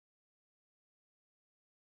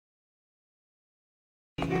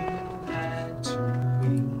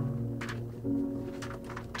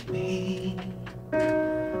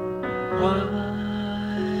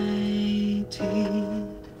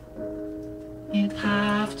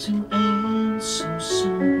to end so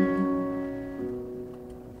soon.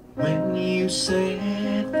 When you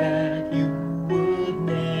said that you would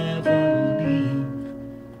never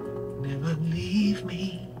leave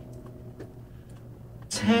me.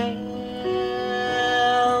 Tell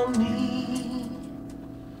me,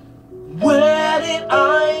 where did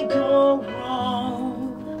I go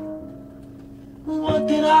wrong? What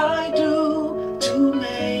did I do to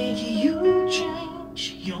make you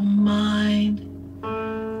change your mind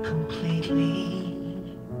completely?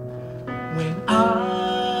 When I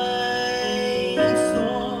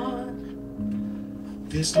thought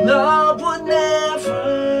this love would never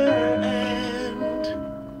end,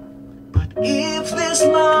 but if this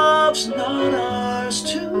love's not ours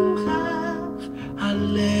to have, I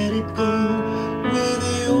let it go with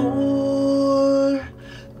your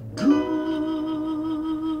goodbye.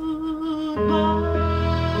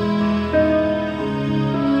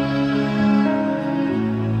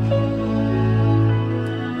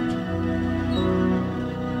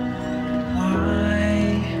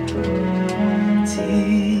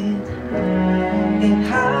 Did it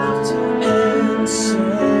have to end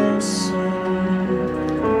so soon?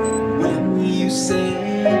 When you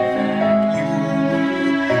said that you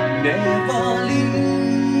would never leave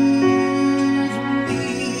me.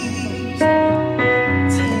 Tell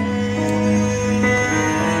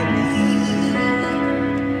me,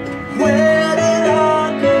 where did I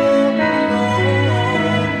go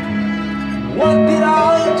wrong? What did I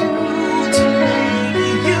do to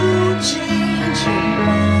make you change your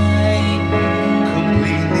mind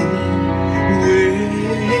completely?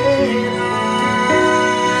 When I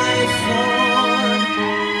thought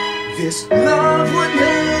this love would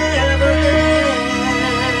never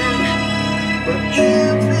end, but